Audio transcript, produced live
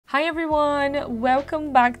Hi everyone,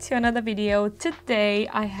 welcome back to another video. Today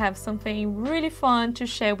I have something really fun to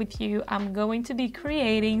share with you. I'm going to be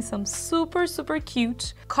creating some super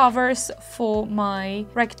cute covers for my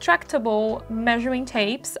retractable measuring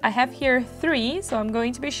tapes. I have here 3, so I'm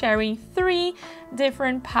going to be sharing 3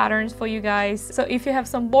 different patterns for you guys. So if you have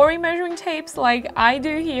some boring measuring tapes like I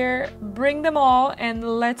do here, bring them all and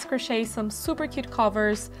let's crochet some super cute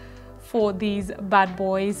covers for these bad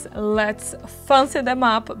boys. Let's fancy them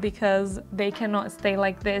up because they cannot stay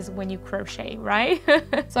like this when you crochet, right?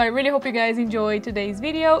 So I really hope you guys enjoyed today's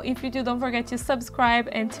video. If you do, don't forget to subscribe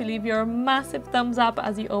and to leave your massive thumbs up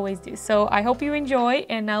as you always do. So I hope you enjoy,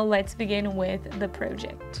 and now let's begin with the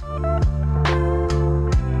project.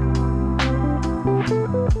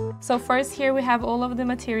 So first, here we have all of the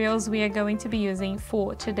materials we are going to be using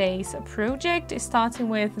for today's project, starting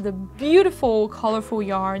with the beautiful colorful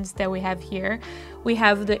yarns that we have here. We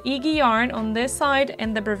have the IGGY yarn on this side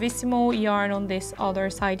and the Bravissimo yarn on this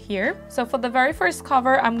other side here. So for the very first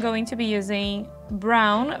cover, I'm going to be using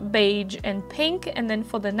brown, beige and pink, and then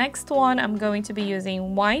for the next one I'm going to be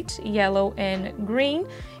using white, yellow and green,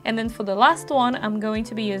 and then for the last one I'm going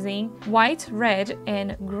to be using white, red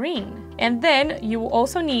and green. And then you will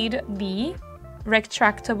also need the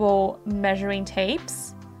retractable measuring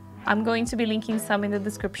tapes. I'm going to be linking some in the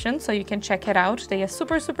description so you can check it out. They are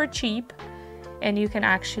super cheap and you can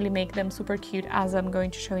actually make them super cute, as I'm going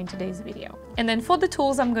to show in today's video. And then for the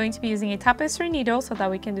tools, I'm going to be using a tapestry needle so that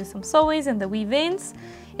we can do some sewings and the weave-ins,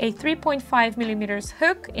 a 3.5mm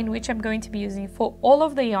hook in which I'm going to be using for all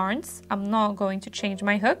of the yarns. I'm not going to change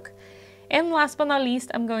my hook. And last but not least,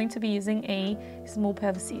 I'm going to be using a small pair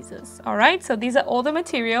of scissors. All right, so these are all the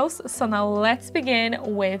materials. So now let's begin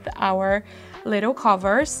with our little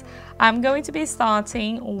covers. I'm going to be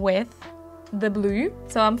starting with the blue.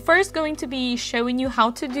 So I'm first going to be showing you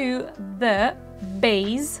how to do the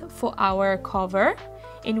base for our cover,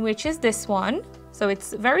 in which is this one. So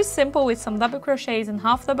it's very simple with some double crochets and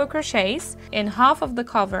half double crochets, and half of the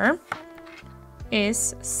cover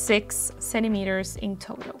is 6 centimeters in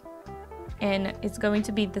total. And it's going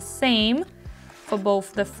to be the same for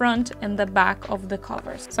both the front and the back of the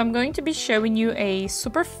covers. So I'm going to be showing you a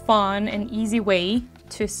super fun and easy way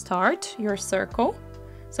to start your circle.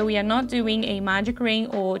 So we are not doing a magic ring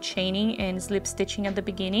or chaining and slip stitching at the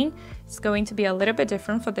beginning. It's going to be a little bit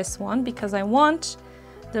different for this one because I want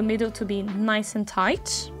the middle to be nice and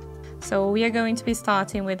tight. So we are going to be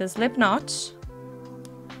starting with a slip knot.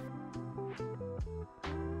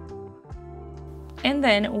 And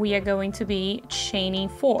then we are going to be chaining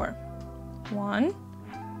 4. 1,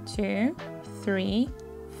 2, 3,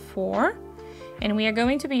 4. And we are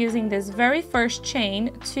going to be using this very first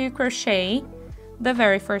chain to crochet the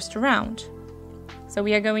very first round. So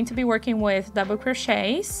we are going to be working with double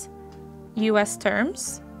crochets, US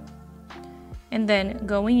terms, and then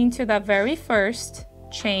going into that very first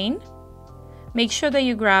chain. Make sure that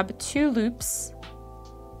you grab 2 loops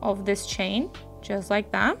of this chain, just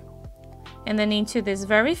like that. And then into this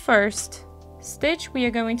very first stitch, we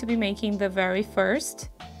are going to be making the very first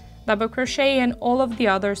double crochet and all of the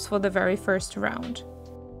others for the very first round.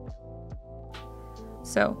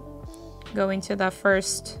 So go into that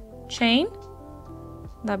first chain,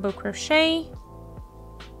 double crochet,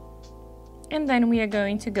 and then we are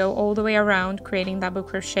going to go all the way around creating double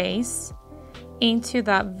crochets into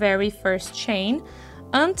that very first chain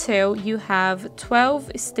until you have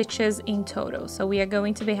 12 stitches in total. So we are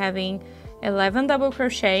going to be having 11 double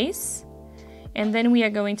crochets, and then we are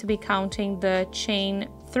going to be counting the chain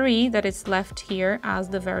 3 that is left here as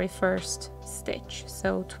the very first stitch,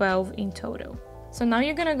 so 12 in total. So now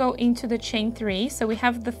you're gonna go into the chain 3. So we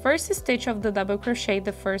have the first stitch of the double crochet,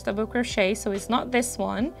 the first double crochet. So it's not this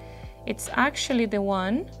one, it's actually the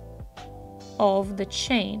one of the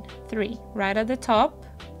chain 3. Right at the top,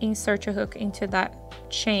 insert your hook into that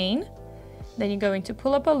chain. Then you're going to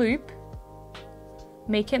pull up a loop,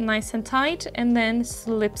 make it nice and tight, and then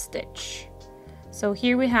slip stitch. So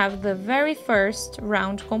here we have the very first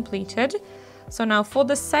round completed. So now for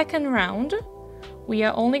the second round, we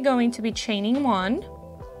are only going to be chaining 1,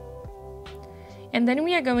 and then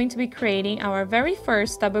we are going to be creating our very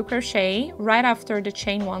first double crochet right after the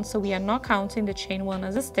chain 1, so we are not counting the chain 1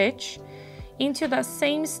 as a stitch, into that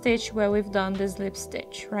same stitch where we've done the slip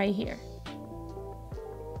stitch right here,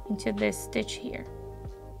 into this stitch here.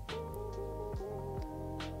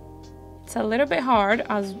 It's a little bit hard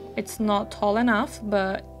as it's not tall enough,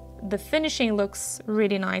 but the finishing looks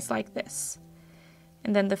really nice like this.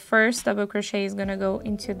 And then the first double crochet is going to go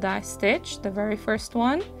into that stitch, the very first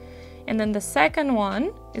one, and then the second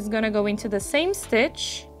one is going to go into the same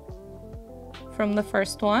stitch from the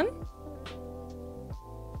first one,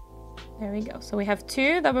 There we go. So we have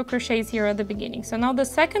 2 double crochets here at the beginning. So now the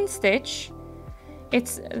second stitch,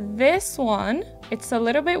 it's this one. It's a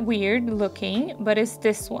little bit weird looking, but it's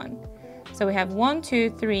this one. So we have 1,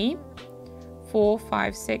 2, 3, 4,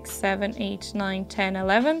 5, 6, 7, 8, 9, 10,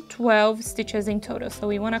 11, 12 stitches in total. So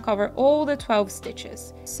we want to cover all the 12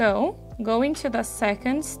 stitches. So going to the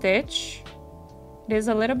second stitch, it is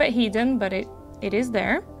a little bit hidden, but it is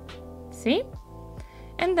there. See?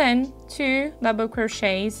 And then 2 double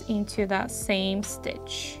crochets into that same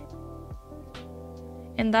stitch.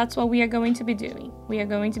 And that's what we are going to be doing. We are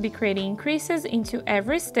going to be creating increases into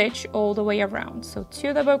every stitch all the way around. So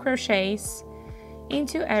 2 double crochets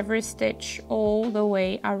into every stitch all the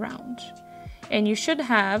way around. And you should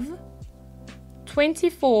have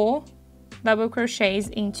 24 double crochets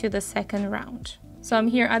into the second round. So I'm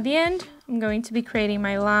here at the end. I'm going to be creating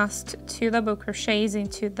my last 2 double crochets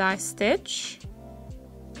into that stitch.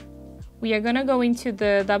 We are going to go into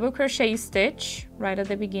the double crochet stitch right at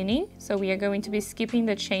the beginning. So we are going to be skipping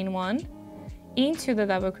the chain 1. Into the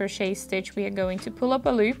double crochet stitch, we are going to pull up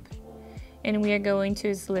a loop and we are going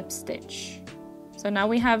to slip stitch. So now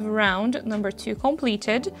we have round number 2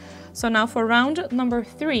 completed. So now for round number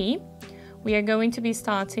 3, we are going to be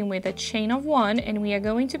starting with a chain of 1 and we are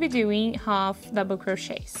going to be doing half double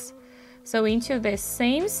crochets. So into this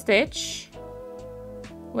same stitch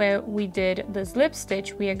where we did the slip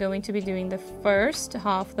stitch, we are going to be doing the first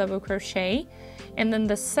half double crochet and then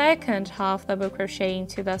the second half double crochet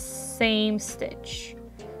into the same stitch.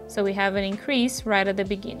 So we have an increase right at the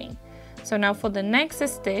beginning. So now for the next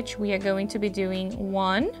stitch, we are going to be doing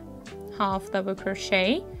 1 half double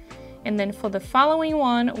crochet, and then for the following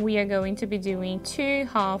one, we are going to be doing 2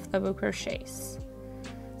 half double crochets.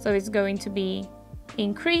 So it's going to be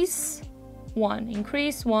increase 1,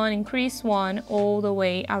 increase 1, increase 1 all the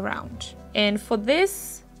way around. And for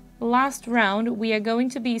this last round, we are going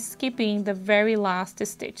to be skipping the very last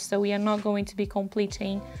stitch. So we are not going to be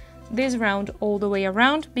completing this round all the way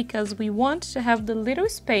around because we want to have the little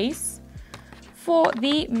space for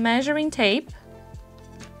the measuring tape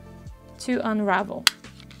to unravel.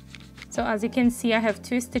 So as you can see, I have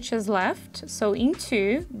 2 stitches left. So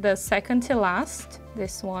into the second to last,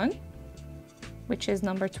 this one, which is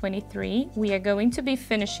number 23, we are going to be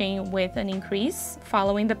finishing with an increase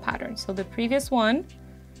following the pattern. So the previous one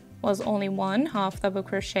was only 1 half double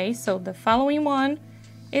crochet, so the following one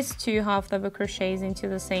is 2 half double crochets into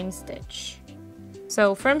the same stitch.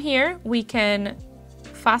 So from here we can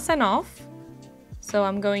fasten off. So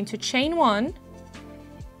I'm going to chain 1,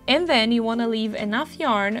 and then you want to leave enough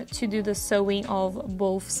yarn to do the sewing of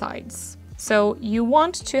both sides. So you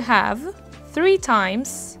want to have 3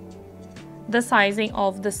 times the sizing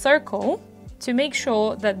of the circle to make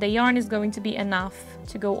sure that the yarn is going to be enough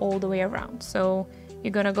to go all the way around. So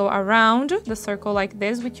you're gonna go around the circle like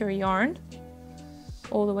this with your yarn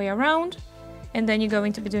all the way around, and then you're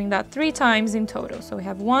going to be doing that 3 times in total. So we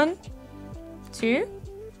have 1, 2,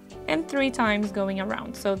 and 3 times going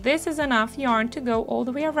around. So this is enough yarn to go all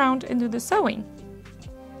the way around and do the sewing.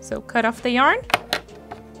 So cut off the yarn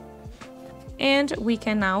and we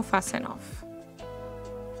can now fasten off.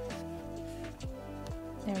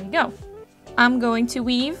 There we go. I'm going to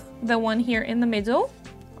weave the one here in the middle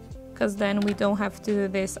because then we don't have to do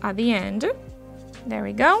this at the end. There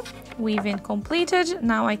we go. Weaving completed.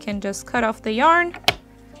 Now I can just cut off the yarn.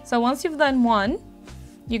 So once you've done one,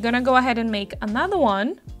 you're gonna go ahead and make another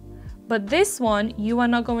one, but this one you are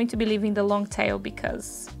not going to be leaving the long tail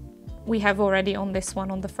because we have already on this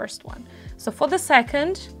one on the first one. So for the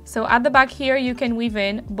second, so at the back here you can weave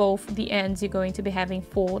in both the ends you're going to be having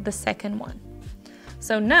for the second one.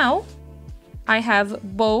 So now I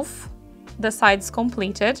have both the sides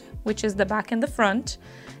completed, which is the back and the front.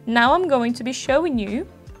 Now I'm going to be showing you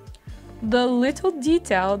the little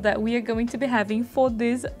detail that we are going to be having for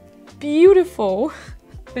this beautiful,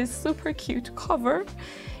 this super cute cover,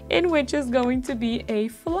 in which is going to be a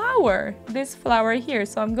flower, this flower here.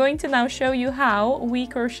 So I'm going to now show you how we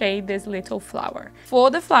crochet this little flower. For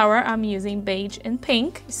the flower, I'm using beige and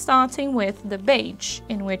pink, starting with the beige,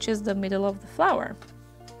 in which is the middle of the flower.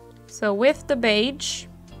 So with the beige,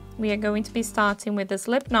 we are going to be starting with the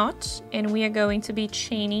slip knot, and we are going to be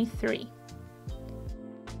chaining 3.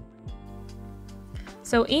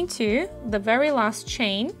 So into the very last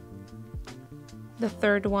chain, the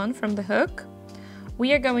third one from the hook,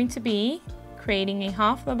 we are going to be creating a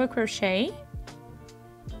half double crochet,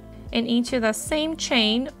 and into the same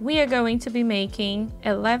chain we are going to be making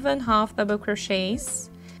 11 half double crochets.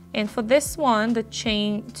 And for this one, the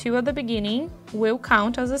chain 2 at the beginning will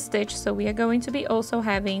count as a stitch, so we are going to be also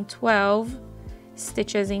having 12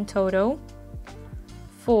 stitches in total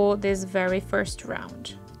for this very first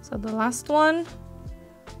round. So the last one,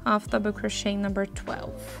 half double crochet number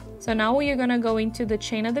 12. So now we are gonna go into the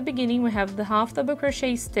chain at the beginning. We have the half double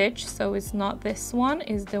crochet stitch, so it's not this one,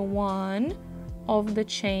 it's the one of the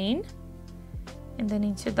chain. And then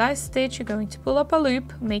into that stitch, you're going to pull up a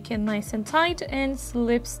loop, make it nice and tight, and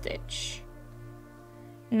slip stitch.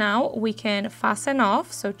 Now we can fasten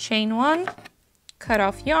off, so chain one, cut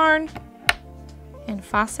off yarn, and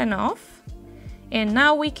fasten off. And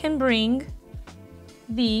now we can bring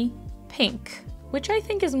the pink, which I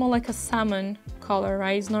think is more like a salmon color,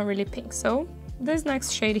 right? It's not really pink. So this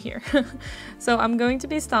next shade here. So I'm going to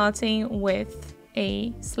be starting with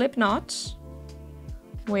a slip knot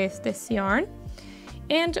with this yarn.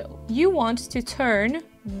 And you want to turn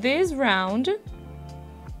this round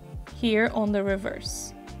here on the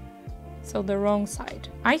reverse. So the wrong side.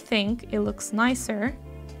 I think it looks nicer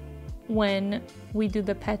when we do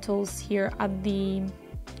the petals here at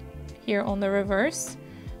here on the reverse,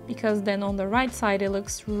 because then on the right side it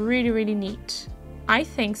looks really neat. I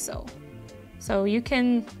think so. So you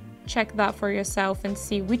can check that for yourself and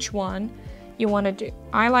see which one you want to do.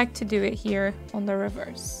 I like to do it here on the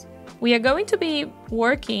reverse. We are going to be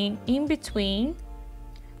working in between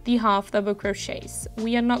the half double crochets.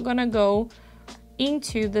 We are not gonna go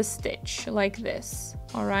into the stitch like this,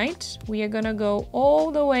 all right? We are gonna go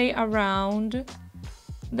all the way around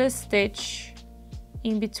the stitch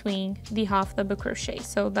in between the half double crochet.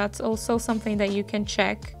 So that's also something that you can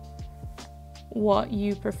check what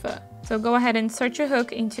you prefer. So go ahead and insert your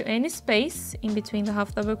hook into any space in between the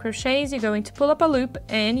half double crochets. You're going to pull up a loop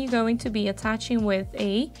and you're going to be attaching with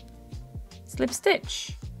a slip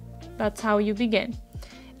stitch. That's how you begin.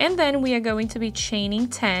 And then we are going to be chaining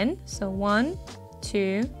 10. So 1,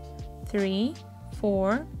 2, 3,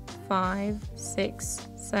 4, 5, 6,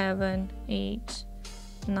 7, 8,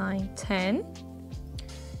 9, 10.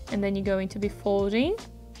 And then you're going to be folding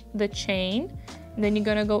the chain. And then you're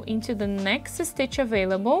going to go into the next stitch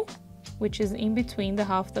available, which is in between the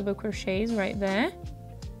half double crochets right there,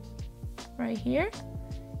 right here.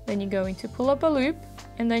 Then you're going to pull up a loop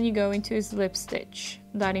and then you go into a slip stitch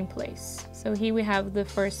that in place. So here we have the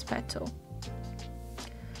first petal.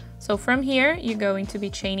 So from here you're going to be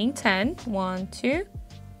chaining 10. 1, 2,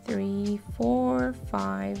 3, 4,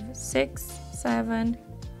 5, 6, 7,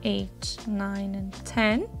 8, 9, and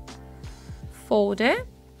 10. Fold it.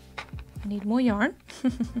 I need more yarn.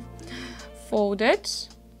 Fold it.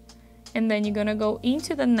 And then you're gonna go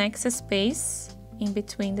into the next space in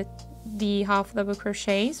between the half double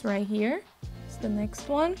crochets right here. It's the next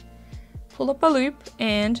one. Pull up a loop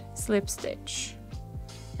and slip stitch.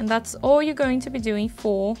 And that's all you're going to be doing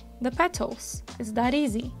for the petals. It's that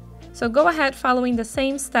easy. So go ahead following the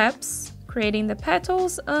same steps, creating the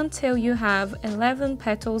petals until you have 11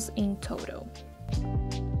 petals in total.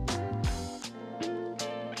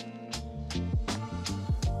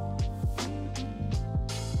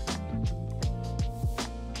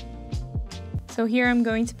 So here I'm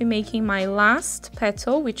going to be making my last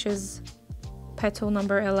petal, which is petal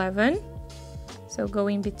number 11. So go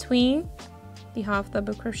in between the half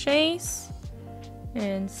double crochets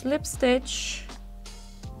and slip stitch,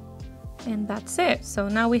 and that's it. So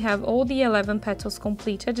now we have all the 11 petals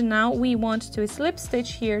completed. Now we want to slip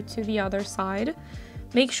stitch here to the other side.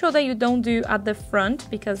 Make sure that you don't do at the front,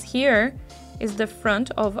 because here is the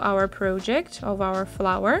front of our project, of our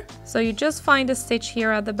flower. So you just find a stitch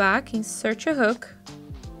here at the back, insert your hook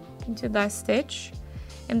into that stitch,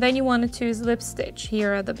 and then you want to slip stitch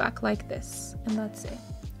here at the back like this, and that's it.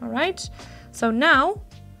 All right, so now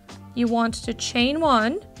you want to chain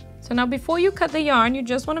 1. So now before you cut the yarn, you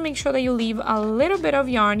just want to make sure that you leave a little bit of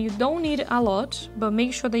yarn. You don't need a lot, but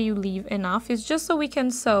make sure that you leave enough. It's just so we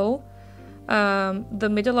can sew the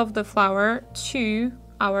middle of the flower to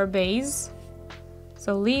our base.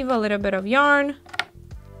 So leave a little bit of yarn,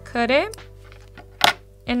 cut it,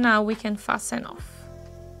 and now we can fasten off.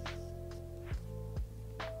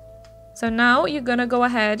 So now you're gonna go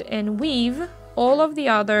ahead and weave all of the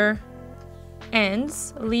other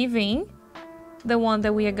ends, leaving the one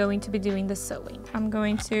that we are going to be doing the sewing. I'm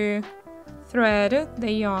going to thread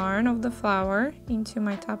the yarn of the flower into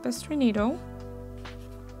my tapestry needle.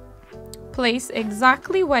 Place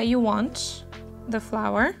exactly where you want the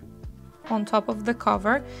flower on top of the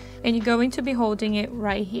cover, and you're going to be holding it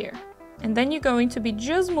right here. And then you're going to be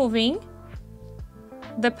just moving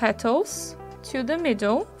the petals to the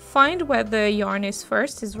middle. Find where the yarn is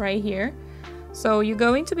first, is right here. So you're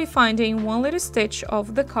going to be finding one little stitch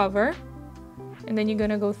of the cover, and then you're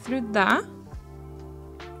going to go through that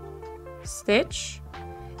stitch,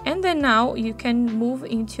 and then now you can move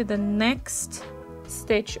into the next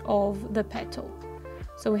stitch of the petal.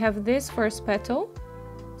 So we have this first petal,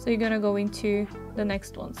 So you're gonna go into the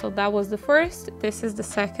next one. So that was the first, this is the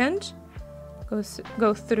second.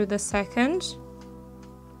 Go through the second,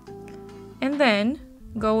 and then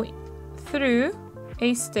go through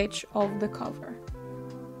a stitch of the cover.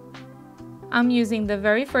 I'm using the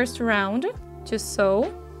very first round to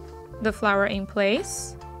sew the flower in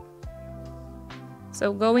place.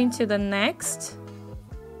 So go into the next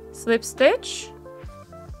slip stitch,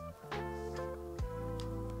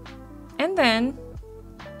 and then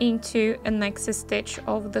into a next stitch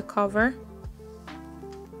of the cover.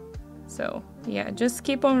 So yeah, just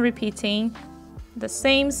keep on repeating the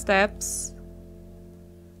same steps,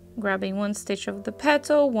 grabbing one stitch of the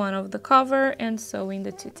petal, one of the cover, and sewing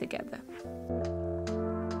the two together.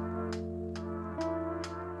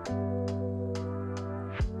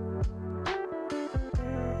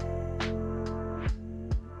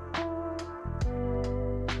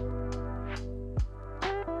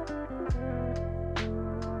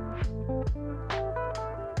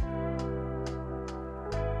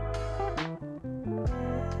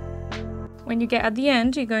 When you get at the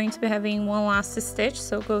end, you're going to be having one last stitch,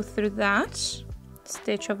 so go through that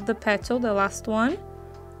stitch of the petal, the last one,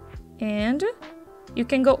 and you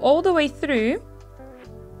can go all the way through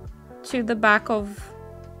to the back of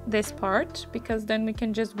this part, because then we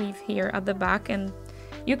can just weave here at the back, and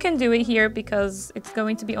you can do it here because it's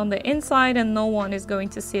going to be on the inside and no one is going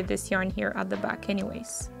to see this yarn here at the back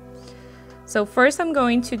anyways. So first I'm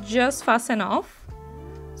going to just fasten off,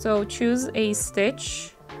 so choose a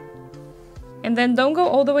stitch. And then don't go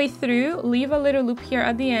all the way through, leave a little loop here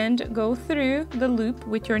at the end, go through the loop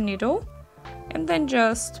with your needle, and then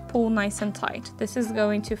just pull nice and tight. This is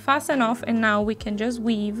going to fasten off, and now we can just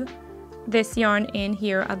weave this yarn in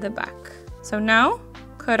here at the back. So now,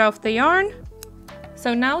 cut off the yarn.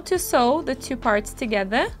 So now to sew the two parts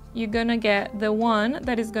together, you're gonna get the one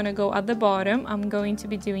that is gonna go at the bottom. I'm going to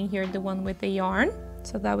be doing here the one with the yarn,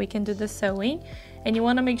 so that we can do the sewing. And you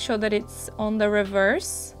wanna make sure that it's on the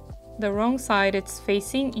reverse. The wrong side, it's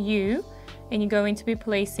facing you, and you're going to be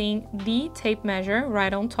placing the tape measure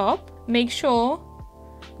right on top. Make sure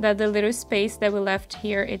that the little space that we left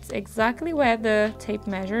here, it's exactly where the tape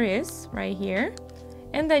measure is, right here.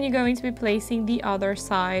 And then you're going to be placing the other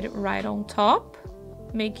side right on top,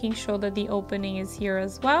 making sure that the opening is here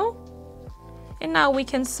as well. And now we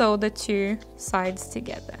can sew the two sides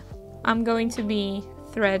together. I'm going to be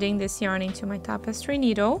threading this yarn into my tapestry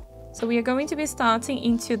needle. So we are going to be starting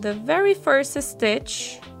into the very first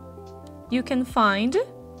stitch you can find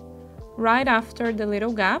right after the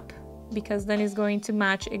little gap, because then it's going to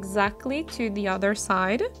match exactly to the other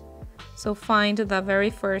side. So find the very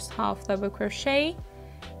first half double crochet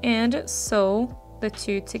and sew the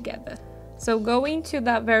two together. So go into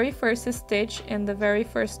that very first stitch and the very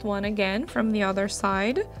first one again from the other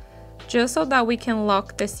side, just so that we can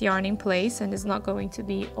lock this yarn in place and it's not going to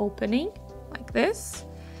be opening like this.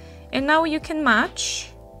 And now you can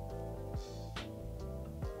match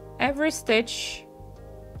every stitch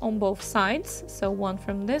on both sides. So one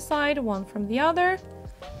from this side, one from the other,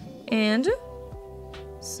 and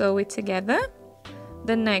sew it together.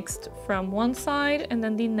 The next from one side, and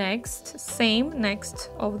then the next, same next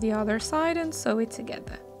of the other side, and sew it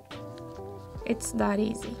together. It's that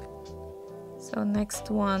easy. So next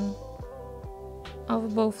one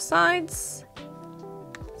of both sides,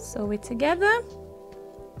 sew it together.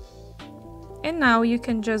 And now you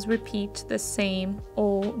can just repeat the same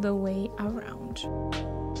all the way around.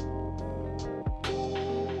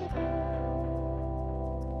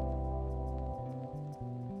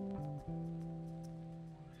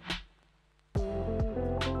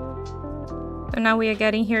 So now we are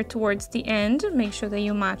getting here towards the end. Make sure that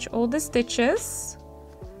you match all the stitches.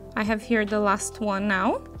 I have here the last one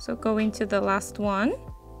now. So go into the last one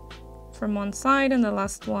from one side and the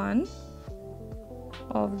last one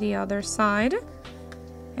of the other side,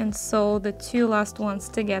 and sew the two last ones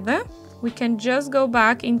together. We can just go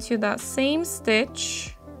back into that same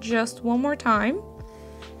stitch just one more time,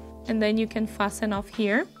 and then you can fasten off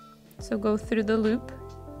here. So go through the loop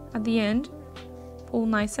at the end, pull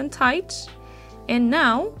nice and tight, and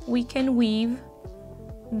now we can weave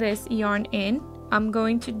this yarn in. I'm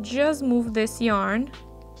going to just move this yarn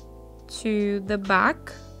to the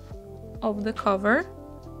back of the cover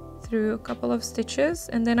through a couple of stitches,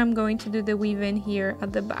 and then I'm going to do the weave in here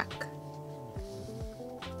at the back.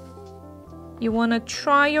 You want to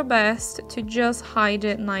try your best to just hide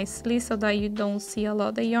it nicely so that you don't see a lot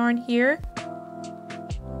of the yarn here.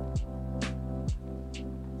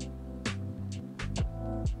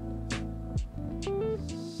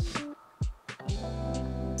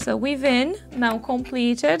 So weave in, now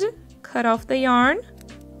completed, cut off the yarn,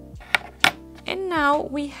 and now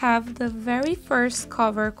we have the very first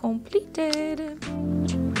cover completed.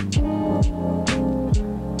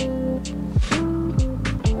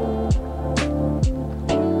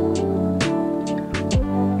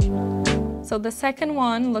 So the second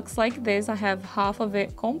one looks like this. I have half of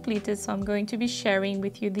it completed, so I'm going to be sharing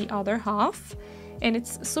with you the other half. And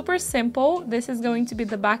it's super simple. This is going to be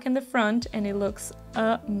the back and the front, and it looks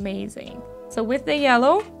amazing. So with the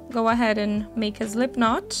yellow, go ahead and make a slip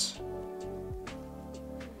knot.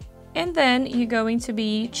 And then you're going to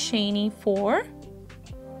be chaining 4.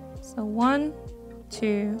 So 1,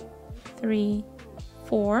 2, 3,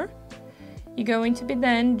 4. You're going to be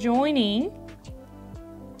then joining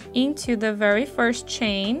into the very first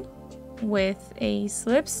chain with a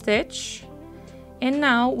slip stitch, and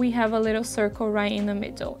now we have a little circle right in the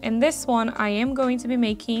middle. And this one I am going to be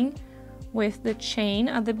making with the chain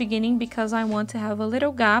at the beginning because I want to have a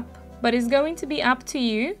little gap, but it's going to be up to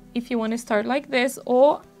you if you want to start like this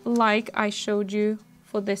or like I showed you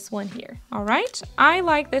for this one here. All right, I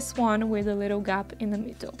like this one with a little gap in the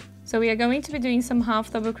middle. So we are going to be doing some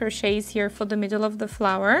half double crochets here for the middle of the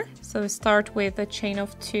flower. So start with a chain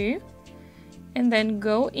of 2 and then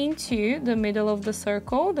go into the middle of the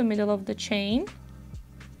circle, the middle of the chain.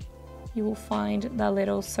 You will find that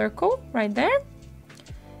little circle right there,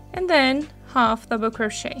 and then half double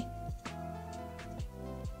crochet.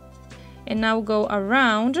 And now go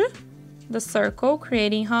around the circle,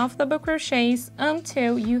 creating half double crochets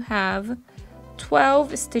until you have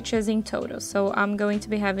 12 stitches in total. So I'm going to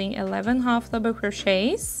be having 11 half double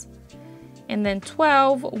crochets and then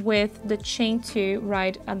 12 with the chain 2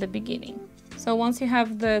 right at the beginning. So once you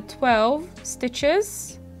have the 12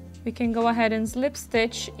 stitches, we can go ahead and slip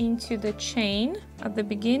stitch into the chain at the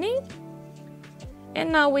beginning,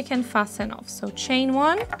 and now we can fasten off. So chain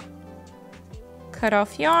 1, cut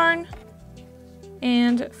off yarn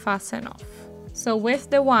and fasten off. So with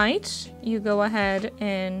the white, you go ahead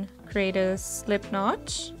and create a slip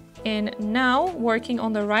knot, and now working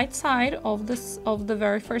on the right side of the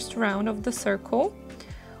very first round of the circle,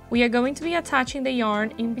 we are going to be attaching the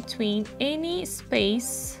yarn in between any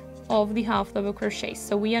space of the half double crochet.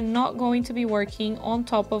 So we are not going to be working on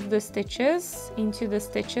top of the stitches, into the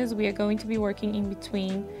stitches. We are going to be working in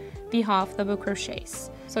between the half double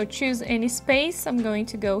crochets. So choose any space. I'm going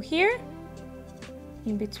to go here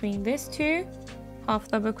in between these 2 half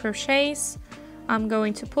double crochets. I'm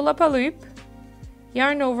going to pull up a loop,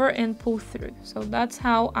 yarn over and pull through. So that's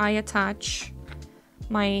how I attach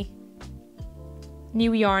my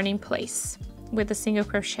new yarn in place with a single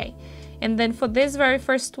crochet. And then for this very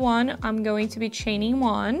first one, I'm going to be chaining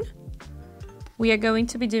 1. We are going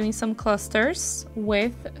to be doing some clusters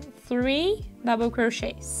with 3 double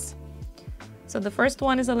crochets. So the first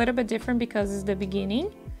one is a little bit different because it's the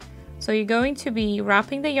beginning. So you're going to be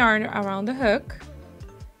wrapping the yarn around the hook,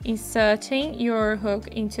 inserting your hook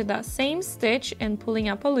into that same stitch and pulling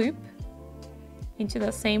up a loop into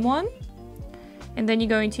the same one, and then you're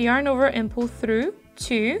going to yarn over and pull through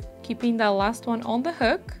 2, keeping that last one on the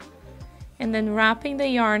hook, and then wrapping the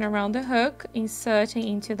yarn around the hook, inserting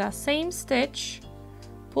into that same stitch,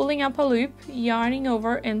 pulling up a loop, yarning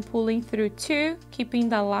over and pulling through 2, keeping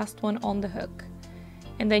that last one on the hook.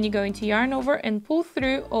 And then you're going to yarn over and pull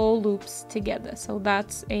through all loops together. So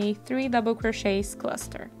that's a 3 double crochets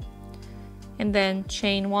cluster. And then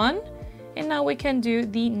chain 1, and now we can do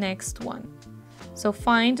the next one. So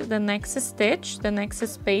find the next stitch, the next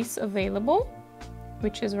space available,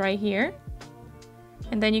 which is right here.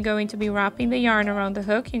 And then you're going to be wrapping the yarn around the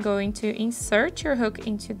hook. You're going to insert your hook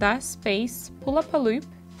into that space, pull up a loop,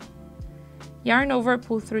 yarn over,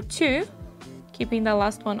 pull through 2, keeping the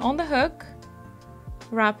last one on the hook,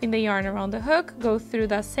 wrapping the yarn around the hook, go through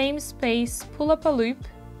that same space, pull up a loop,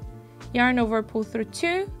 yarn over, pull through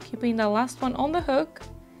 2, keeping the last one on the hook,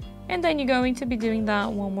 and then you're going to be doing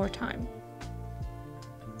that one more time.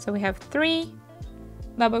 So we have 3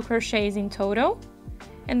 double crochets in total,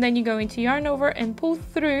 and then you're going to yarn over and pull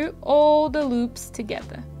through all the loops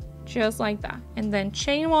together, just like that, and then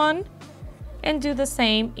chain 1 and do the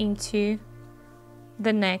same into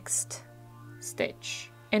the next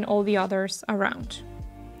stitch and all the others around.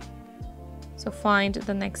 So find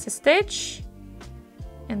the next stitch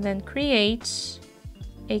and then create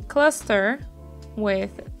a cluster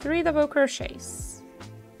with 3 double crochets,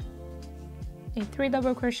 a 3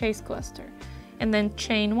 double crochets cluster, and then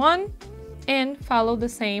chain 1 and follow the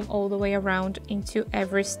same all the way around into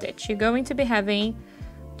every stitch. You're going to be having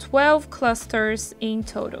 12 clusters in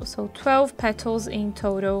total, so 12 petals in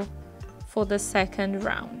total for the second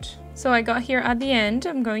round. So I got here at the end,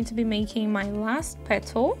 I'm going to be making my last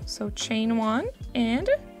petal, so chain 1 and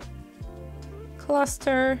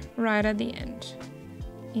cluster right at the end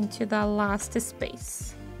into the last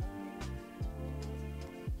space.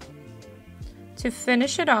 To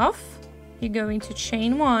finish it off, you're going to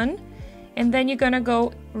chain 1, and then you're going to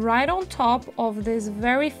go right on top of this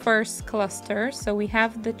very first cluster. So we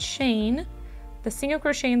have the chain, the single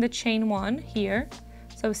crochet in the chain 1 here.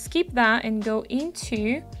 So skip that and go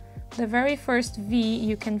into the very first V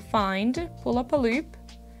you can find, pull up a loop,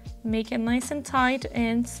 make it nice and tight,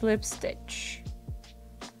 and slip stitch.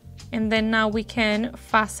 And then now we can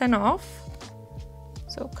fasten off.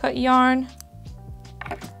 So cut yarn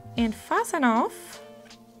and fasten off,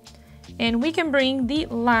 and we can bring the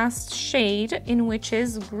last shade in, which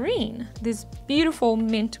is green, this beautiful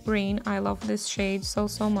mint green. I love this shade so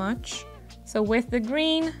much. So with the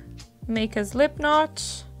green, make a slip knot.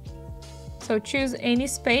 So choose any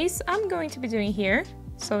space. I'm going to be doing here.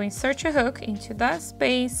 So insert your hook into that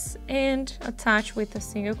space and attach with a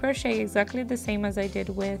single crochet, exactly the same as I did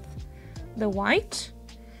with the white.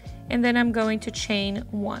 And then I'm going to chain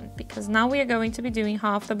 1, because now we are going to be doing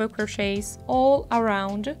half double crochets all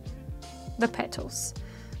around the petals.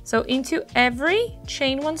 So into every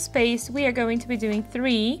chain 1 space, we are going to be doing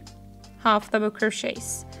 3 half double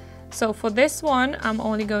crochets. So for this one, I'm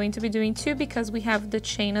only going to be doing 2 because we have the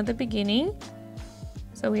chain at the beginning.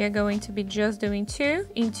 So we are going to be just doing 2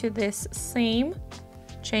 into this same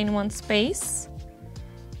chain 1 space.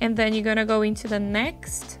 And then you're gonna go into the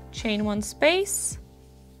next chain 1 space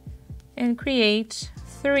and create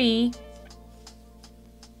 3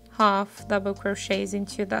 half double crochets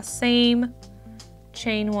into the same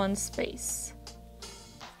chain 1 space.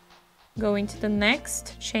 Go into the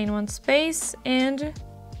next chain 1 space and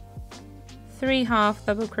 3 half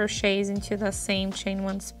double crochets into the same chain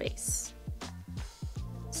 1 space.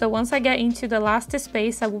 So once I get into the last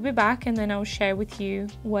space, I will be back and then I'll share with you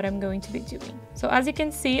what I'm going to be doing. So as you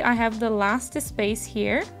can see, I have the last space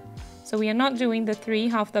here. So we are not doing the 3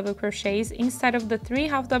 half double crochets. Instead of the 3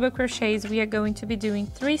 half double crochets, we are going to be doing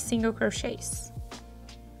 3 single crochets,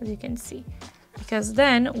 as you can see, because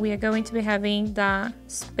then we are going to be having that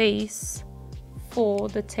space for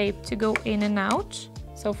the tape to go in and out.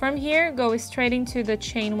 So from here, go straight into the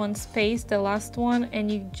chain 1 space, the last one,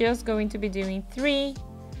 and you're just going to be doing 3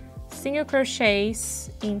 single crochets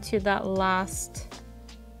into that last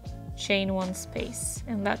chain 1 space,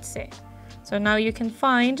 and that's it. So now you can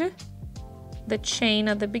find the chain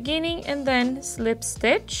at the beginning and then slip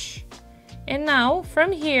stitch. And now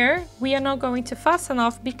from here, we are not going to fasten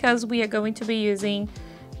off because we are going to be using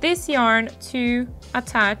this yarn to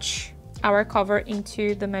attach our cover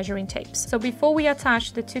into the measuring tapes. So before we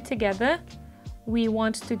attach the 2 together, we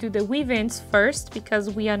want to do the weave-ins first, because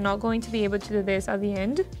we are not going to be able to do this at the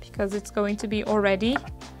end because it's going to be already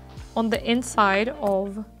on the inside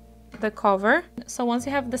of the cover. So once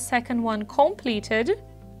you have the second one completed,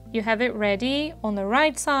 you have it ready on the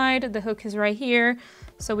right side, the hook is right here,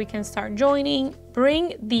 so we can start joining.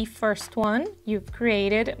 Bring the first one you've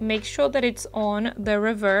created, make sure that it's on the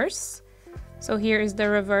reverse. So here is the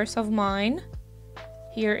reverse of mine.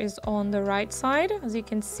 Here is on the right side, as you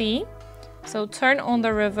can see. So turn on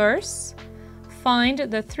the reverse, find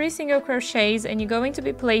the 3 single crochets, and you're going to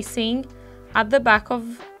be placing at the back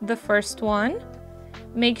of the first one.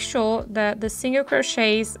 Make sure that the single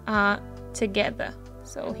crochets are together.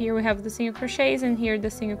 So here we have the single crochets and here the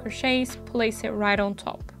single crochets, place it right on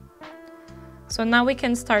top. So now we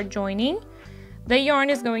can start joining. The yarn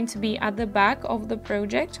is going to be at the back of the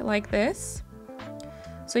project like this.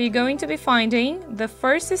 So you're going to be finding the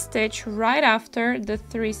first stitch right after the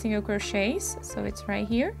 3 single crochets. So it's right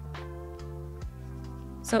here.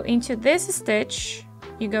 So into this stitch,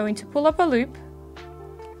 you're going to pull up a loop,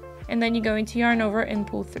 and then you're going to yarn over and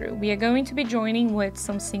pull through. We are going to be joining with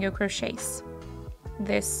some single crochets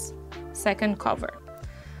this second cover.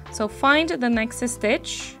 So find the next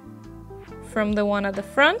stitch from the one at the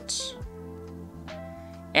front,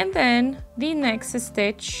 and then the next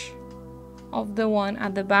stitch of the one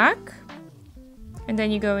at the back, and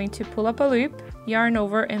then you're going to pull up a loop, yarn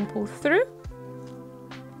over and pull through,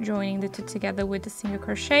 joining the 2 together with the single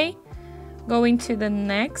crochet. Going to the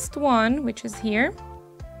next one, which is here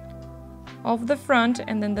of the front,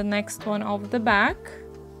 and then the next one of the back,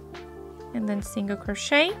 and then single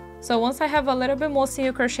crochet. So once I have a little bit more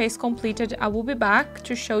single crochets completed, I will be back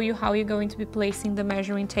to show you how you're going to be placing the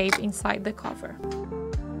measuring tape inside the cover.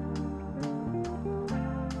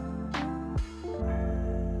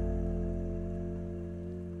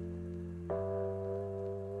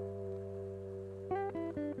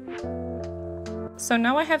 So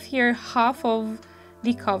now I have here half of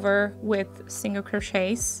the cover with single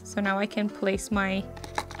crochets. So now I can place my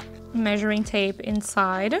measuring tape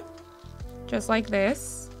inside. just like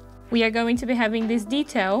this. We are going to be having this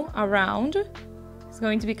detail around. It's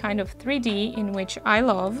going to be kind of 3D, in which I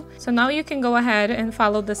love. So now you can go ahead and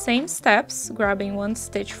follow the same steps, grabbing one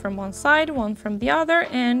stitch from one side, one from the other,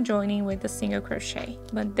 and joining with the single crochet.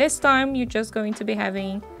 But this time you're just going to be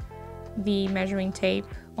having the measuring tape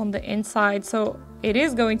on the inside, so it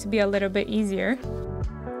is going to be a little bit easier.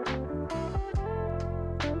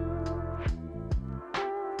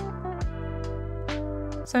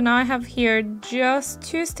 So now I have here just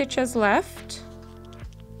 2 stitches left.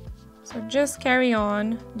 So just carry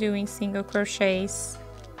on doing single crochets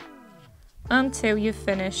until you've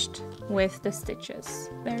finished with the stitches.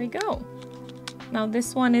 There we go. Now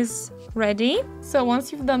this one is ready. So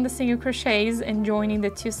once you've done the single crochets and joining the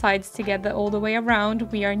 2 sides together all the way around,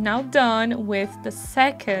 we are now done with the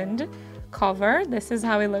second cover. This is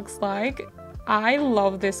how it looks like. I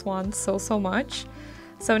love this one so much.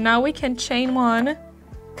 So now we can chain one,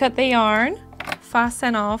 cut the yarn,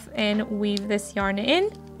 fasten off, and weave this yarn in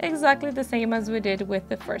exactly the same as we did with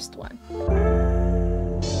the first one.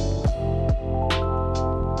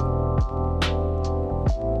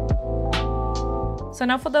 So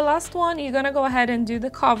now for the last one, you're gonna go ahead and do the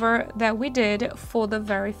cover that we did for the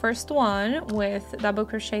very first one with double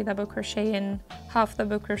crochet, and half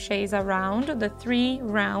double crochets around the 3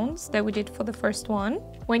 rounds that we did for the first one.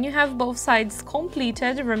 When you have both sides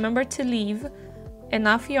completed, remember to leave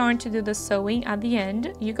enough yarn to do the sewing at the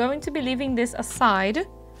end. You're going to be leaving this aside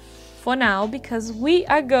for now because we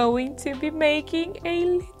are going to be making a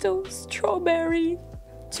little strawberry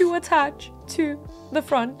to attach to the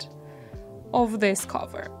front of this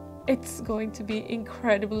cover. It's going to be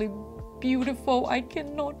incredibly beautiful. I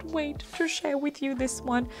cannot wait to share with you this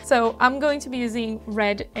one. So I'm going to be using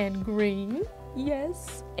red and green.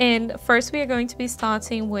 Yes. And first we are going to be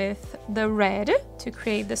starting with the red to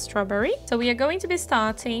create the strawberry. So we are going to be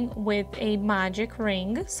starting with a magic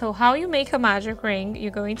ring. So how you make a magic ring, you're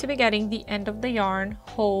going to be getting the end of the yarn,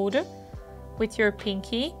 hold with your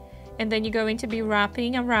pinky, and then you're going to be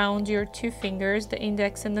wrapping around your 2 fingers, the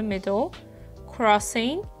index and the middle,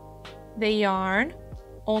 crossing the yarn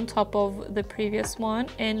on top of the previous one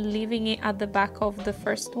and leaving it at the back of the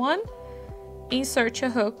first one. Insert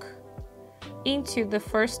your hook into the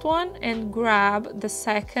first one and grab the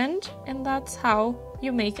second, and that's how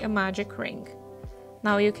you make a magic ring.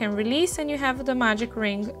 Now you can release and you have the magic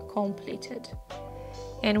ring completed.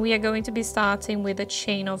 And we are going to be starting with a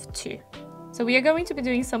chain of 2. So we are going to be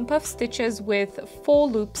doing some puff stitches with 4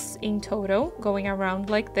 loops in total, going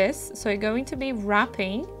around like this. So you're going to be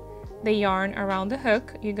wrapping the yarn around the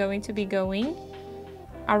hook, you're going to be going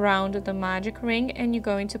around the magic ring, and you're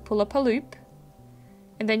going to pull up a loop.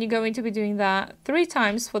 And then you're going to be doing that 3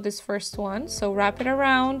 times for this first one. So wrap it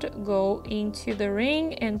around, go into the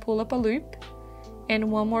ring and pull up a loop.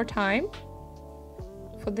 And 1 more time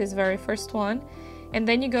for this very first one. And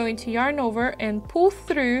then you go into yarn over and pull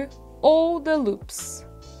through all the loops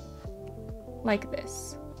like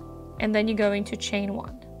this. And then you're going to chain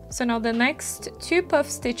 1. So now the next 2 puff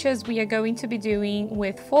stitches we are going to be doing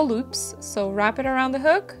with 4 loops. So wrap it around the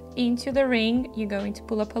hook, into the ring, you're going to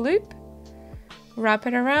pull up a loop. Wrap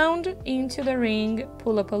it around, into the ring,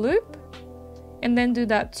 pull up a loop, and then do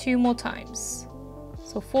that 2 more times.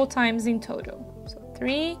 So 4 times in total. So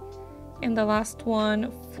 3, and the last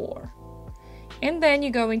one 4. And then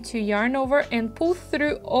you go into yarn over and pull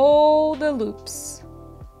through all the loops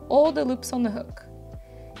on the hook.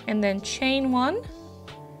 And then chain 1,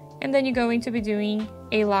 and then you're going to be doing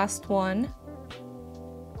a last one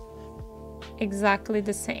exactly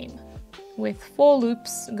the same, with 4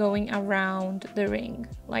 loops going around the ring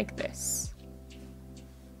like this.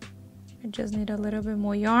 I just need a little bit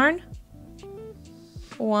more yarn.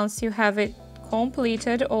 Once you have it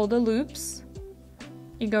completed, all the loops,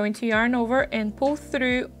 you go into yarn over and pull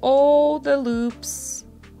through all the loops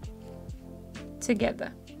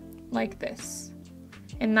together like this.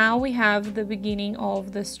 And now we have the beginning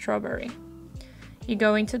of the strawberry. You're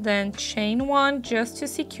going to then chain 1 just to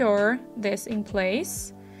secure this in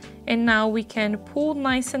place. And now we can pull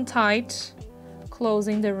nice and tight,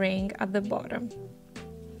 closing the ring at the bottom.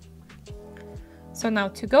 So now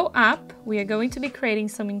to go up, we are going to be creating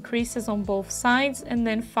some increases on both sides and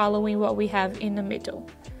then following what we have in the middle.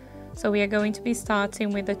 So we are going to be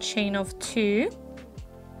starting with a chain of 2,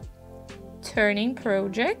 turning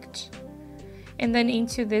project, and then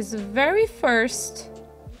into this very first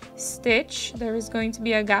stitch, there is going to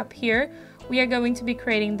be a gap here. We are going to be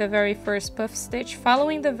creating the very first puff stitch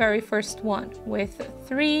following the very first one with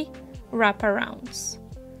 3 wraparounds.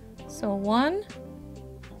 So 1,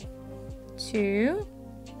 2,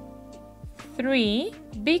 3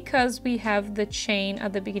 because we have the chain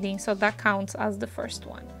at the beginning, so that counts as the first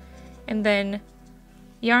one. And then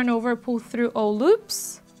yarn over, pull through all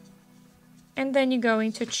loops, and then you're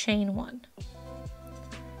going to chain 1.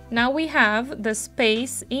 Now we have the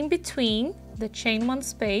space in between, the chain 1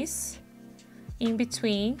 space in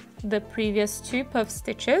between the previous 2 puff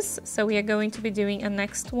stitches, so we are going to be doing a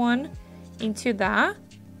next one into that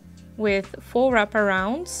with 4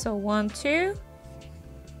 wraparounds, so 1, 2,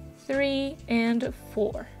 3, and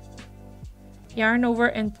 4. Yarn over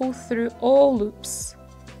and pull through all loops.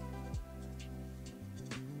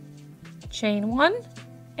 Chain 1,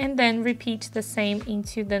 and then repeat the same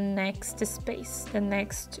into the next space, the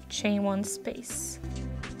next chain 1 space.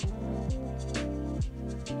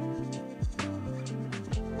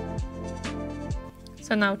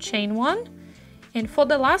 So now chain 1, and for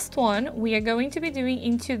the last one we are going to be doing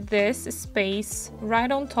into this space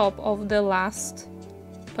right on top of the last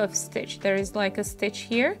puff stitch. There is like a stitch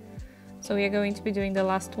here, so we are going to be doing the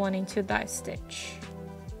last one into that stitch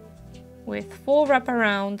with 4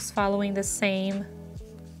 wraparounds following the same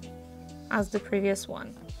as the previous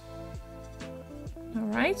one.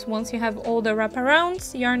 Alright, once you have all the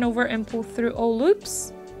wraparounds, yarn over and pull through all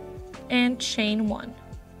loops and chain 1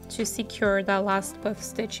 to secure that last puff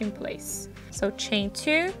stitch in place. So chain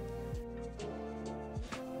 2,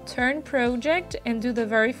 turn project and do the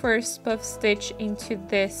very first puff stitch into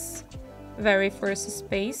this very first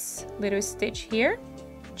space, little stitch here,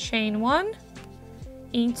 chain 1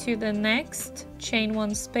 into the next chain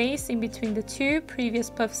 1 space in between the 2 previous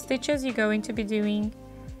puff stitches. You're going to be doing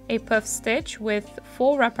a puff stitch with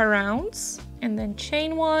 4 wraparounds, and then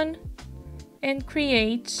chain 1 and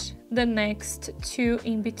create the next 2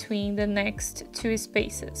 in between the next 2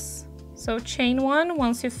 spaces. So chain 1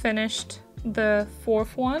 once you've finished the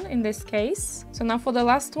 4th one in this case. So now for the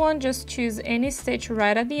last one, just choose any stitch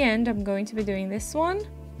right at the end. I'm going to be doing this one,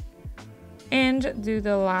 and do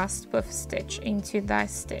the last puff stitch into that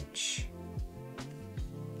stitch.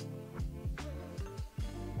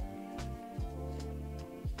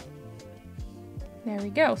 There we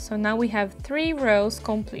go. So now we have 3 rows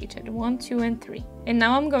completed, 1, 2, and 3. And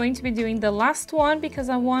now I'm going to be doing the last one because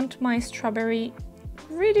I want my strawberry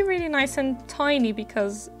really nice and tiny,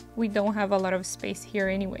 because we don't have a lot of space here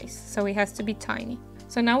anyways, so it has to be tiny.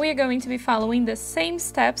 So now we are going to be following the same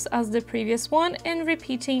steps as the previous one and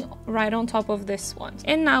repeating right on top of this one.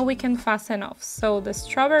 And now we can fasten off. So the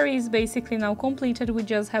strawberry is basically now completed. We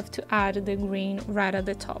just have to add the green right at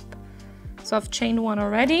the top. So I've chained 1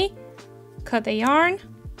 already, cut the yarn.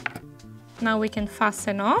 Now we can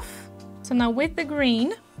fasten off. So now with the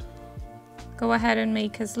green, go ahead and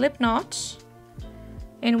make a slip knot.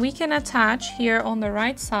 And we can attach here on the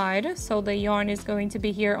right side. So the yarn is going to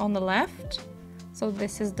be here on the left. So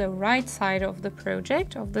this is the right side of the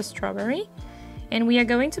project of the strawberry. And we are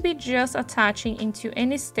going to be just attaching into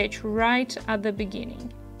any stitch right at the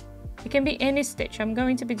beginning. It can be any stitch. I'm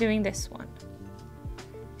going to be doing this one.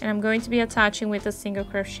 And I'm going to be attaching with a single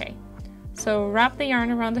crochet. So wrap the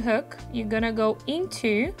yarn around the hook. You're gonna go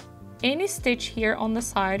into any stitch here on the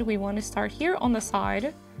side. We want to start here on the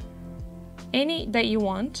side. Any that you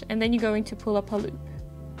want, and then you're going to pull up a loop.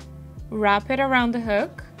 Wrap it around the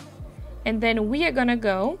hook. And then we are gonna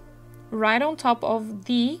go right on top of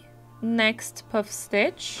the next puff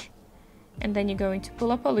stitch, and then you're going to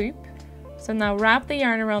pull up a loop. So now wrap the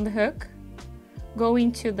yarn around the hook, go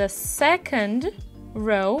into the second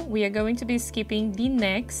row. We are going to be skipping the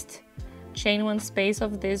next chain 1 space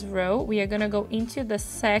of this row. We are gonna go into the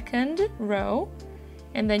second row,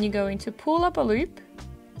 and then you're going to pull up a loop,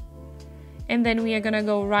 and then we are gonna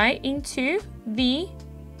go right into the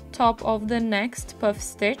top of the next puff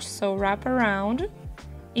stitch. So wrap around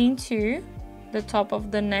into the top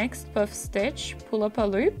of the next puff stitch, pull up a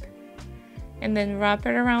loop, and then wrap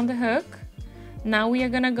it around the hook. Now we are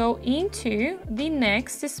gonna go into the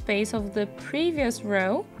next space of the previous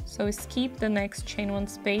row. So skip the next chain 1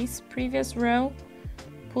 space, previous row,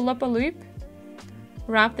 pull up a loop,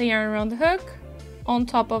 wrap the yarn around the hook, on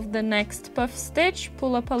top of the next puff stitch,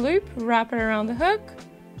 pull up a loop, wrap it around the hook,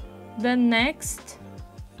 the next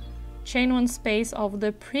chain 1 space of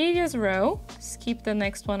the previous row, skip the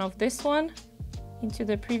next one of this one, into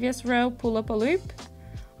the previous row, pull up a loop.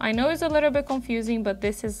 I know it's a little bit confusing, but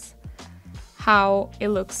this is how it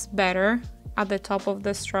looks better at the top of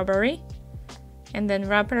the strawberry. And then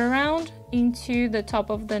wrap it around into the top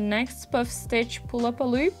of the next puff stitch, pull up a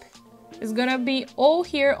loop. It's gonna be all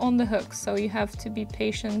here on the hook, so you have to be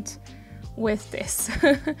patient with this.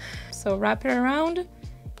 So wrap it around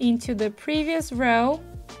into the previous row,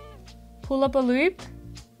 pull up a loop,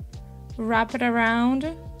 wrap it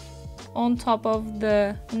around on top of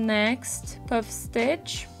the next puff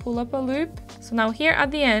stitch, pull up a loop. So now here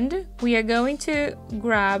at the end, we are going to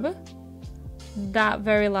grab that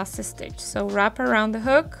very last stitch. So wrap around the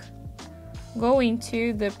hook, go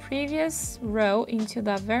into the previous row, into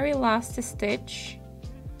that very last stitch,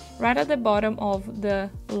 right at the bottom of the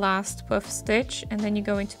last puff stitch, and then you're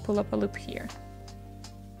going to pull up a loop here.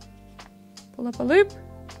 Pull up a loop.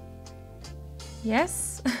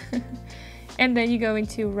 Yes. And then you're going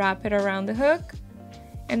to wrap it around the hook,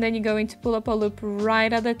 and then you're going to pull up a loop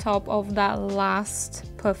right at the top of that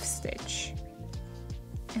last puff stitch,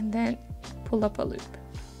 and then pull up a loop.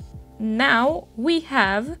 Now we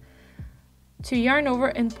have to yarn over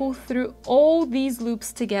and pull through all these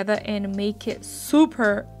loops together and make it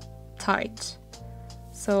super tight.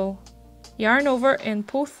 So yarn over and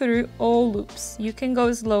pull through all loops. You can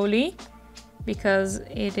go slowly because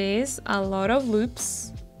it is a lot of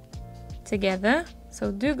loops together, so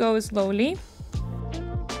do go slowly.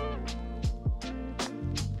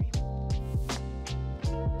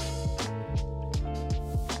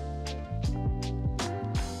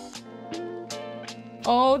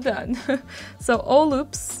 All done. So all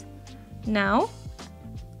loops. Now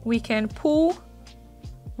we can pull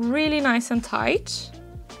really nice and tight,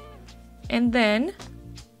 and then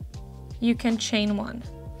you can chain one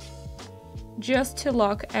just to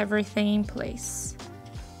lock everything in place.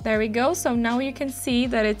 There we go. So now you can see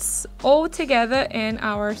that it's all together and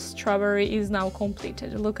our strawberry is now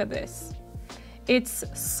completed. Look at this. It's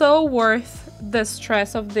so worth the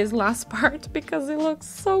stress of this last part because it looks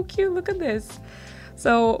so cute. Look at this.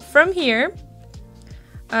 So from here,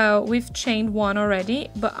 we've chained one already,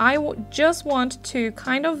 but I just want to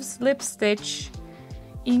kind of slip stitch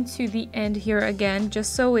into the end here again,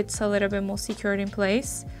 just so it's a little bit more secured in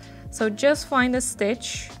place. So just find a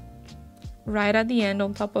stitch right at the end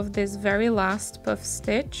on top of this very last puff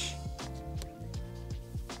stitch,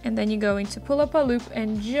 and then you're going to pull up a loop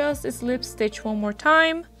and just slip stitch one more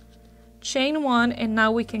time, chain one, and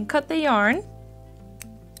now we can cut the yarn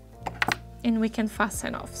and we can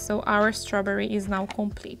fasten off. So our strawberry is now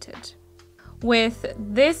completed. With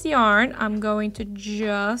this yarn, I'm going to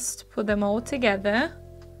just put them all together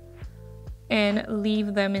and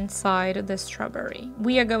leave them inside the strawberry.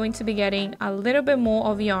 We are going to be getting a little bit more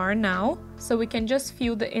of yarn now, so we can just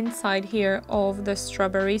feel the inside here of the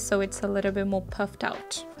strawberry so it's a little bit more puffed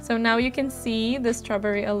out. So now you can see the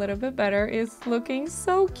strawberry a little bit better. It's looking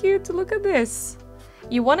so cute. Look at this.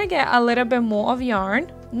 You want to get a little bit more of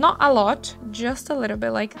yarn, not a lot, just a little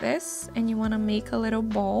bit like this, and you want to make a little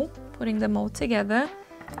ball, putting them all together.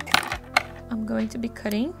 I'm going to be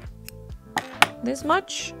cutting this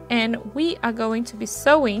much, and we are going to be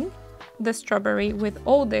sewing the strawberry with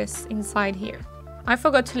all this inside here. I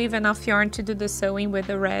forgot to leave enough yarn to do the sewing with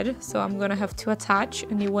the red, so I'm gonna have to attach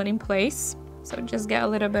a new one in place. So just get a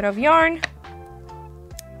little bit of yarn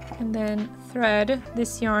and then thread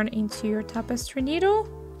this yarn into your tapestry needle.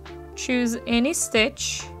 Choose any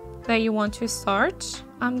stitch that you want to start.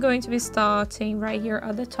 I'm going to be starting right here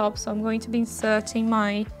at the top, so I'm going to be inserting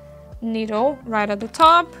my needle right at the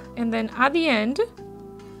top, and then at the end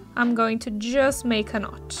I'm going to just make a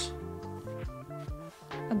knot,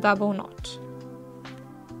 a double knot,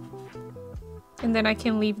 and then I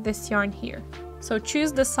can leave this yarn here. So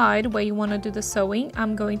choose the side where you want to do the sewing.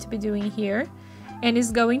 I'm going to be doing here, and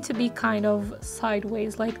it's going to be kind of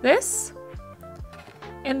sideways like this,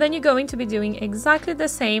 and then you're going to be doing exactly the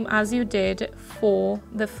same as you did for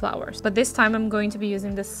the flowers, but this time I'm going to be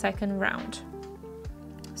using the second round.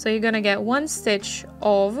 So you're gonna get one stitch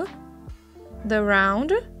of the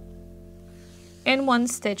round and one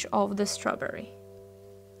stitch of the strawberry,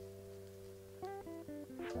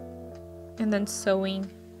 and then sewing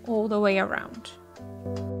all the way around.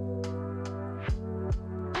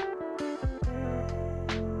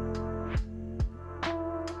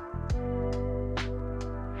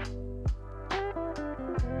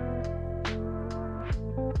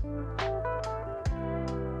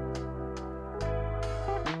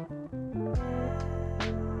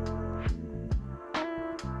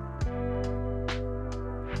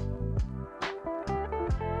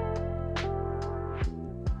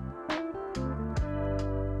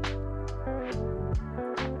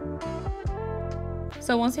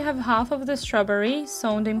 So once you have half of the strawberry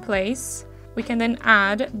sewn in place, we can then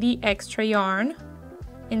add the extra yarn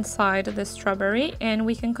inside the strawberry, and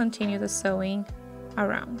we can continue the sewing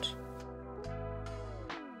around.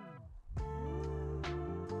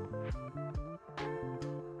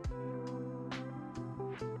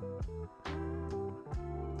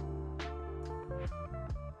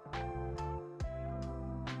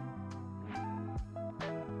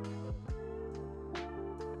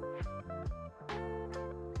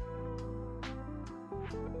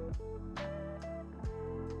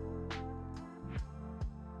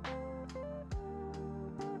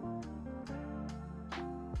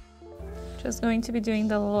 Just going to be doing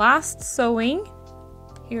the last sewing.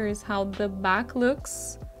 Here is how the back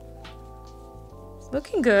looks. It's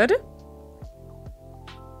looking good.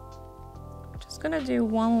 Just gonna do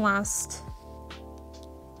one last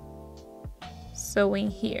sewing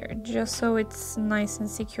here, just so it's nice and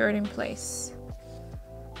secured in place.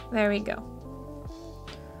 There we go.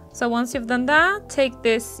 So once you've done that, take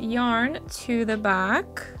this yarn to the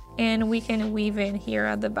back and we can weave in here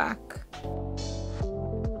at the back.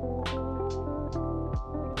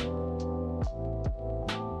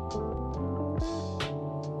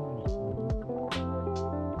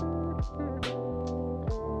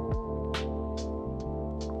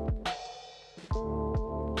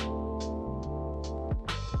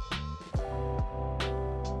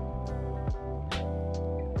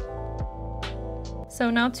 So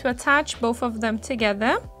now to attach both of them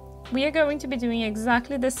together, we are going to be doing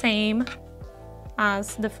exactly the same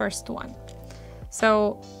as the first one.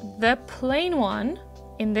 So the plain one,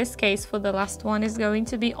 in this case for the last one, is going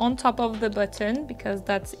to be on top of the button because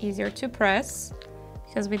that's easier to press.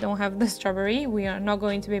 Because we don't have the strawberry, we are not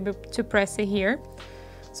going to be able to press it here.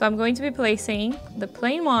 So I'm going to be placing the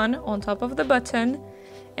plain one on top of the button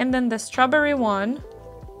and then the strawberry one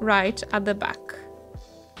right at the back.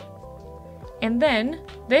 And then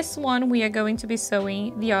this one we are going to be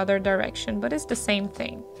sewing the other direction, but it's the same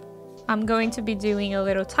thing. I'm going to be doing a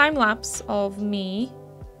little time lapse of me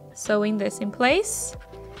sewing this in place.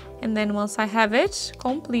 And then once I have it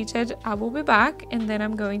completed, I will be back and then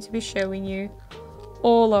I'm going to be showing you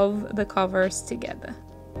all of the covers together.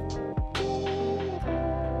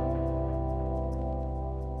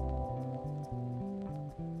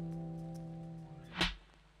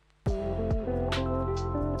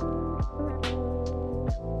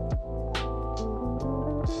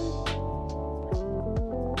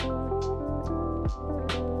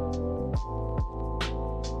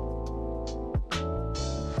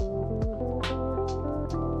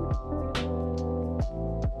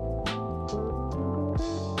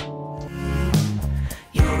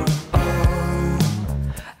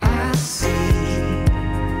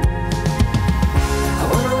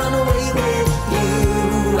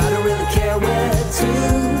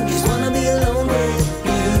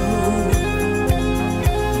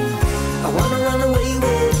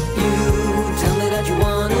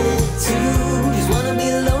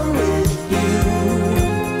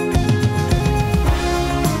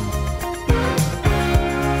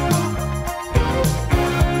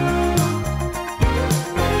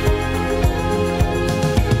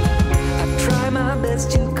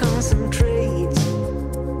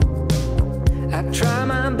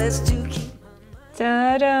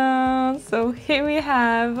 Ta-da! So here we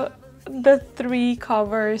have the 3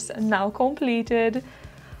 covers now completed.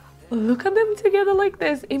 Look at them together like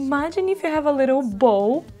this. Imagine if you have a little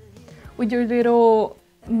bowl with your little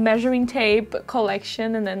measuring tape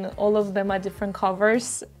collection and then all of them are different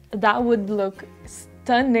covers. That would look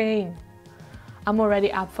stunning. I'm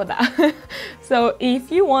already up for that. So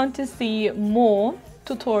if you want to see more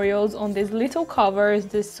tutorials on these little covers,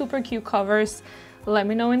 these super cute covers, let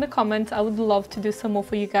me know in the comments. I would love to do some more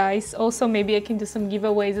for you guys. Also, maybe I can do some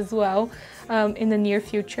giveaways as well in the near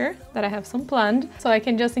future that I have some planned. So I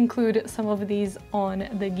can just include some of these on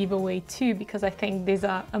the giveaway too, because I think these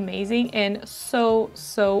are amazing and so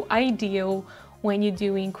ideal when you're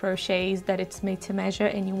doing crochets that it's made to measure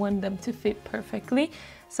and you want them to fit perfectly.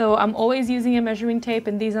 So I'm always using a measuring tape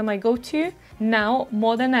and these are my go-to. Now,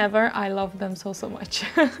 more than ever, I love them so much.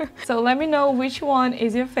 So let me know which one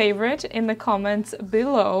is your favorite in the comments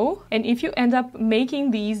below. And if you end up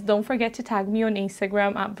making these, don't forget to tag me on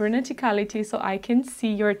Instagram at Brunaticality so I can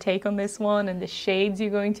see your take on this one and the shades you're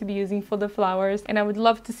going to be using for the flowers. And I would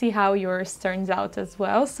love to see how yours turns out as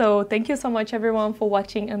well. So thank you so much everyone for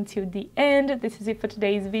watching until the end. This is it for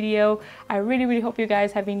today's video. I really hope you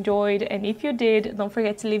guys have enjoyed. And if you did, don't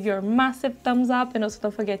forget to leave your massive thumbs up and also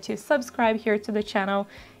don't forget to subscribe here to the channel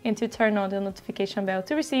and to turn on the notification bell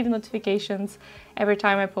to receive notifications every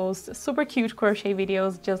time I post super cute crochet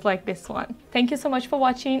videos just like this one. Thank you so much for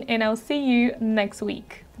watching and I'll see you next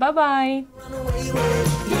week. Bye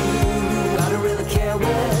bye!